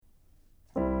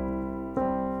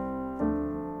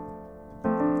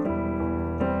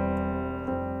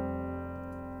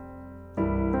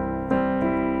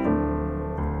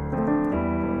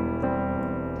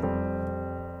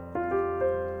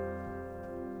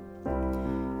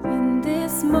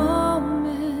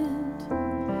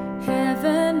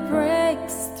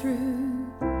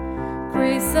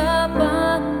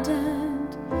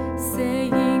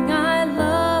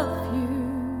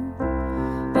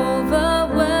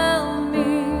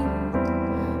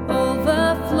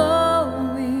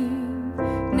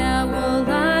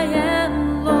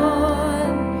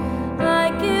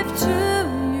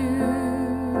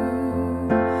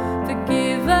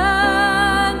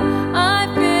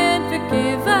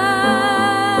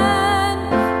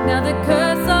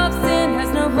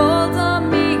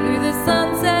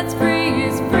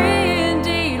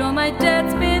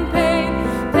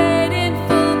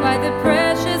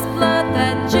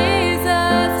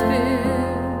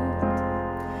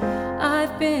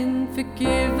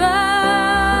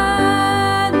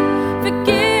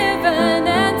forgiven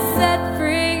and set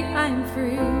free. I'm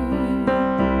free.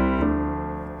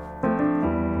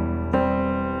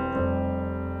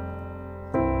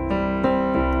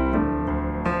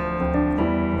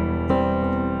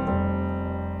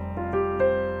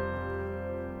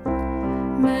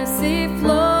 Mercy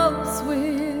flows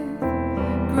with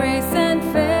grace and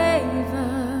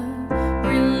favor,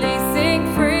 releasing,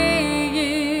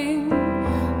 freeing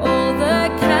all the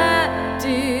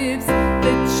captives.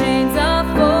 The chains are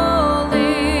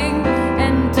falling,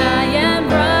 and I am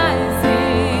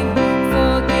rising,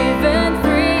 forgiven,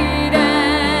 freed,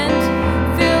 and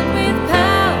filled with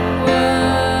power.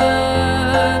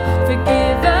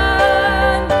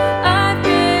 Forgiven, I've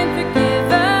been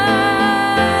forgiven.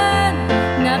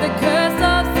 Now the curse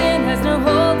of sin has no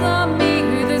hold on me.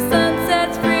 Who the sun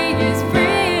sets free is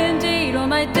free indeed. All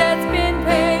my debt's been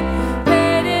paid,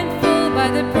 paid in full by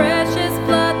the precious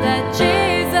blood that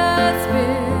Jesus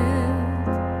spilled.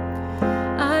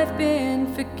 I've been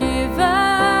forgiven,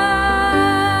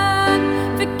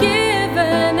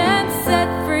 forgiven and set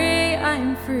free.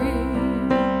 I'm free.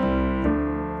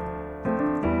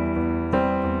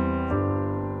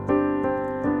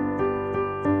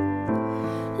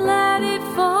 Let it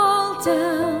fall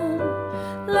down,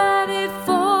 let it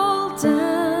fall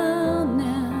down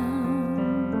now.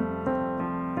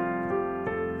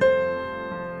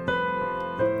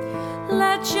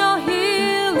 Let your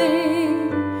healing,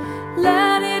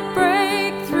 let it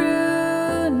break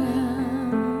through now.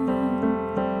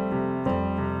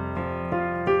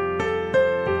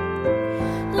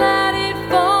 Let it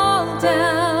fall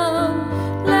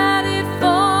down, let it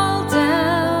fall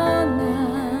down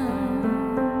now.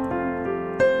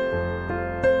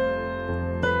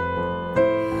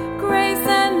 Grace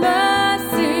and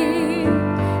mercy,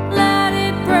 let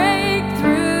it break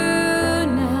through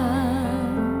now.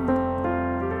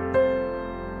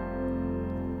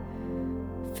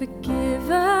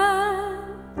 Forgiven,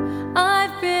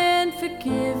 I've been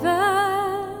forgiven.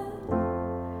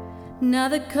 Now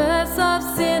the curse of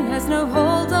sin has no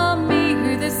hold on me.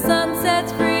 Who the sun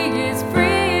sets free is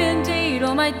free indeed.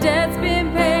 All my debt's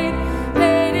been paid,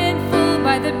 paid in full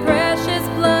by the precious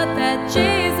blood that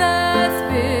Jesus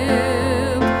spilled.